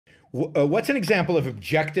What's an example of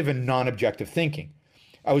objective and non-objective thinking?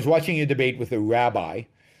 I was watching a debate with a rabbi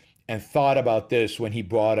and thought about this when he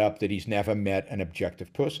brought up that he's never met an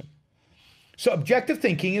objective person. So objective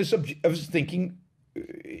thinking is thinking,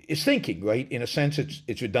 right? In a sense,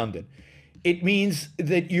 it's redundant. It means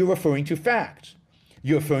that you're referring to facts.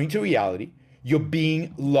 You're referring to reality. You're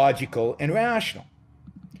being logical and rational.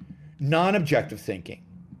 Non-objective thinking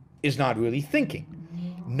is not really thinking.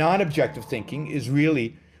 Non-objective thinking is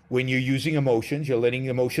really when you're using emotions, you're letting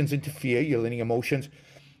emotions interfere, you're letting emotions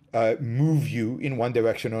move you in one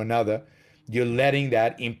direction or another. You're letting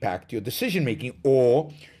that impact your decision making,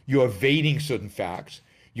 or you're evading certain facts.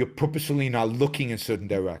 You're purposefully not looking in certain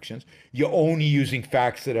directions. You're only using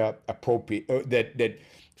facts that are appropriate, or that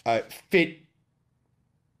fit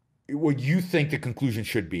what you think the conclusion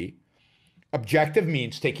should be. Objective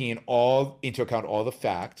means taking into account all the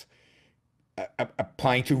facts,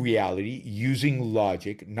 applying to reality, using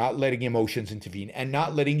logic, not letting emotions intervene, and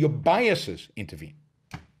not letting your biases intervene.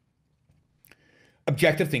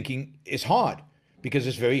 Objective thinking is hard because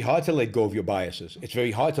it's very hard to let go of your biases. It's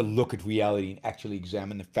very hard to look at reality and actually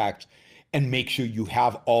examine the facts and make sure you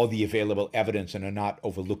have all the available evidence and are not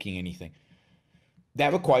overlooking anything.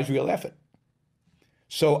 That requires real effort.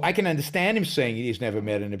 So I can understand him saying he's never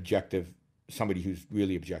met somebody who's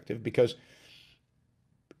really objective, because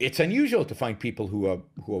it's unusual to find people who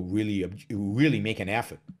really make an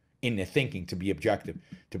effort in their thinking to be objective,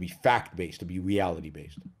 to be fact-based, to be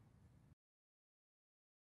reality-based.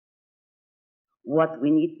 What we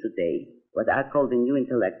need today, what I call the new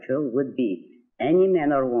intellectual, would be any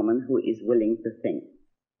man or woman who is willing to think.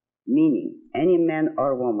 Meaning, any man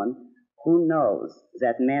or woman who knows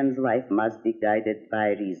that man's life must be guided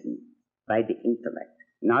by reason, by the intellect,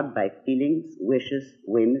 not by feelings, wishes,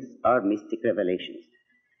 whims, or mystic revelations.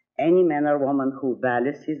 Any man or woman who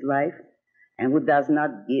values his life and who does not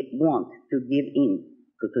want to give in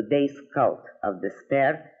to today's cult of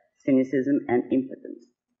despair, cynicism, and impotence,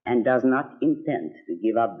 and does not intend to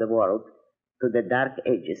give up the world to the dark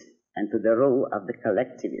ages and to the rule of the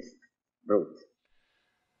collectivist brute.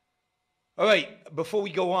 All right, before we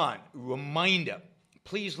go on, reminder,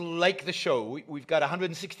 please like the show. We've got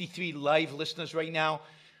 163 live listeners right now,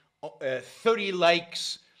 30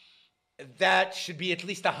 likes. That should be at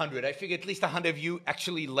least 100. I figure at least 100 of you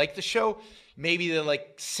actually like the show. Maybe there are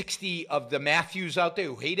like 60 of the Matthews out there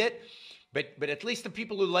who hate it. But at least the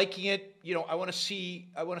people who are liking it, I want to see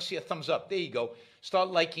a thumbs up. There you go. Start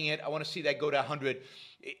liking it. I want to see that go to 100.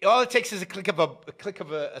 All it takes is a click of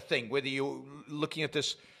a thing, whether you're looking at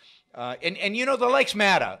this. And the likes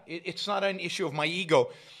matter. It's not an issue of my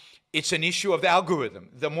ego. It's an issue of the algorithm.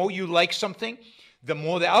 The more you like something, the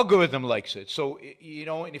more the algorithm likes it. So,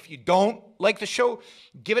 and if you don't like the show,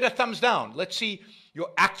 give it a thumbs down. Let's see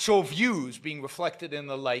your actual views being reflected in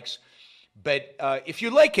the likes. But if you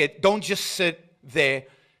like it, don't just sit there.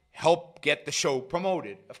 Help get the show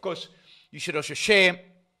promoted. Of course, you should also share.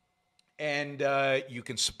 And you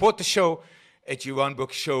can support the show at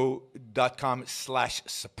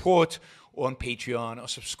yaronbrookshow.com/support, or on Patreon or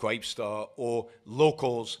Subscribestar or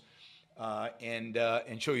Locals, and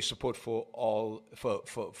show your support for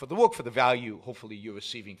the work, for the value hopefully you're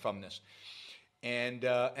receiving from this. And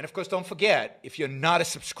of course, don't forget, if you're not a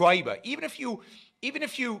subscriber, even if you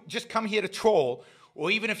just come here to troll,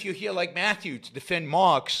 or even if you're here like Matthew to defend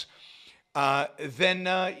Marx, then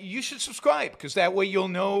you should subscribe, because that way you'll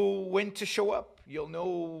know when to show up. You'll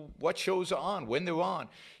know what shows are on, when they're on.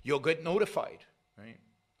 You'll get notified, right?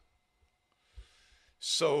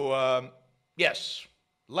 So, yes,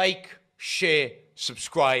 like, share,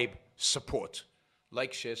 subscribe, support.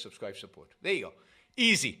 Like, share, subscribe, support. There you go.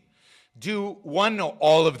 Easy. Do one or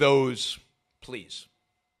all of those, please.